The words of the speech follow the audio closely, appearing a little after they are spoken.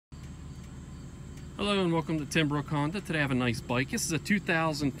Hello and welcome to Tim Brook Honda. Today I have a nice bike. This is a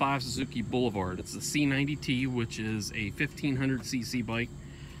 2005 Suzuki Boulevard. It's the C90T, which is a 1500cc bike.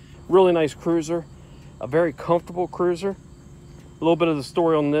 Really nice cruiser, a very comfortable cruiser. A little bit of the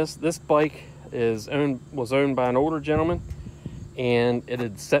story on this. This bike was owned by an older gentleman, and it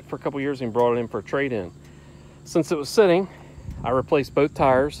had sat for a couple years and he brought it in for a trade-in. Since it was sitting, I replaced both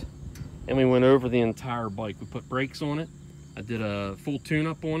tires and we went over the entire bike. We put brakes on it. I did a full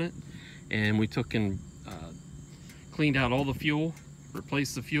tune-up on it. And we took and cleaned out all the fuel,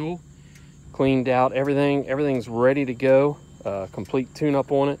 replaced the fuel, cleaned out everything. Everything's ready to go, complete tune-up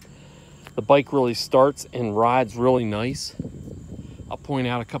on it. The bike really starts and rides really nice. I'll point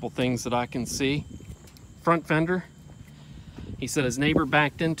out a couple things that I can see. Front fender, he said his neighbor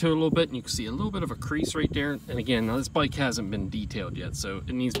backed into it a little bit, and you can see a little bit of a crease right there. And again, now this bike hasn't been detailed yet, so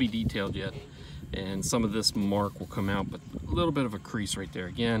it needs to be detailed yet. And some of this mark will come out, but a little bit of a crease right there.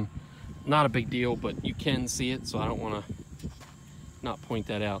 Again, not a big deal, but you can see it, so I don't want to not point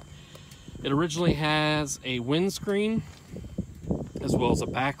that out. It originally has a windscreen as well as a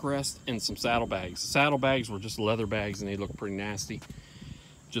backrest and some saddlebags. The saddlebags were just leather bags and they look pretty nasty,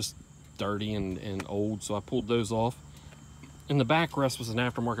 just dirty and old, so I pulled those off. And the backrest was an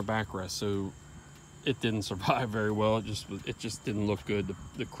aftermarket backrest, so it didn't survive very well. It just didn't look good.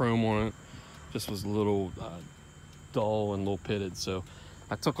 The chrome on it just was a little dull and a little pitted, so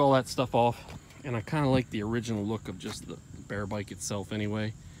I took all that stuff off, and I kind of like the original look of just the bare bike itself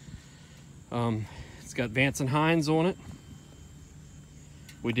anyway. It's got Vance & Hines on it.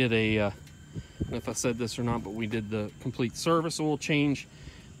 We did I don't know if I said this or not, but we did the complete service oil change.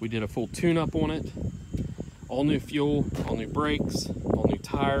 We did a full tune-up on it. All new fuel, all new brakes, all new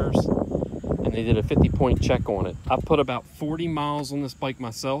tires, and they did a 50-point check on it. I put about 40 miles on this bike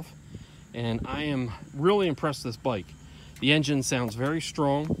myself, and I am really impressed with this bike. The engine sounds very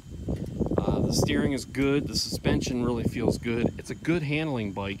strong. The steering is good. The suspension really feels good. It's a good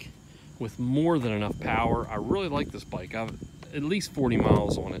handling bike with more than enough power. I really like this bike. I've at least 40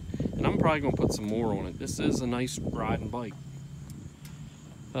 miles on it, and I'm probably gonna put some more on it. This is a nice riding bike.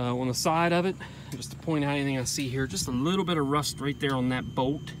 On the side of it, just to point out anything I see here, just a little bit of rust right there on that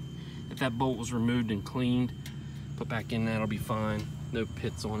bolt. If that bolt was removed and cleaned, put back in, that'll be fine. No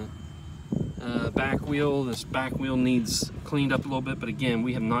pits on it. Back wheel, this back wheel needs cleaned up a little bit, but again,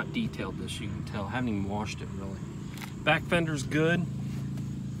 we have not detailed this, you can tell. I haven't even washed it really. Back fender's good.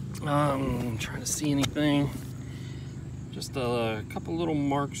 I'm trying to see anything. Just a couple little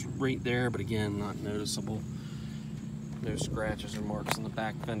marks right there, but again, not noticeable. No scratches or marks on the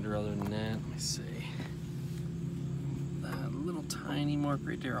back fender other than that. Let me see. That little tiny mark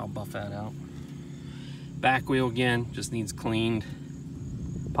right there, I'll buff that out. Back wheel again, just needs cleaned,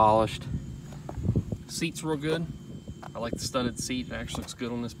 polished. Seat's real good. I like the studded seat. It actually looks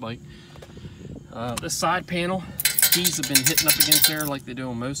good on this bike. This side panel, keys have been hitting up against there like they do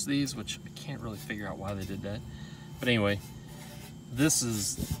on most of these, which I can't really figure out why they did that. But anyway, this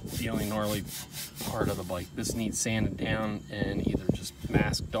is the only gnarly part of the bike. This needs sanded down and either just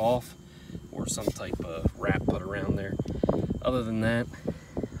masked off or some type of wrap put around there. Other than that,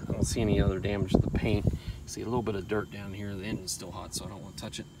 I don't see any other damage to the paint. See a little bit of dirt down here. The engine's still hot, so I don't want to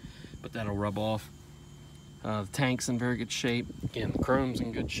touch it, but that'll rub off. The tank's in very good shape. Again, the chrome's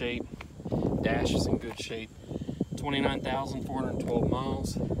in good shape. Dash is in good shape. 29,412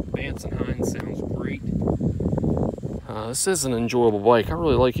 miles. Vance & Hines sounds great. This is an enjoyable bike. I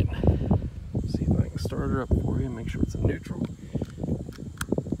really like it. Let's see if I can start her up for you. Make sure it's in neutral.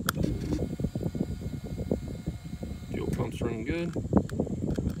 Fuel pump's running good.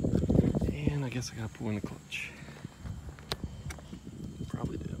 And I guess I gotta pull in the clutch.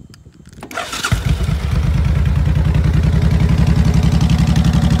 Probably do.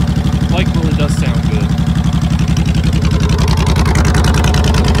 Bike really does sound good.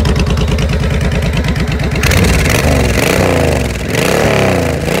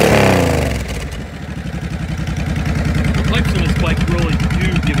 The pipes on this bike really do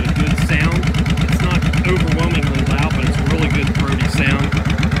give it a good sound. It's not overwhelmingly loud, but it's a really good throaty sound.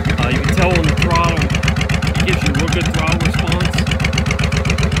 You can tell on the throttle, it gives you a real good throttle response.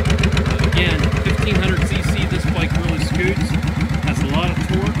 Again, 1500cc, this bike really scoots, has a lot of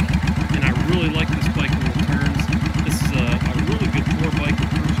torque, and I really like this bike when it turns. This is a really good tour bike, a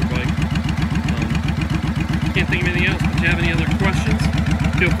cruiser bike. Can't think of anything else, but if you have any other questions,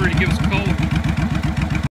 feel free to give us a call.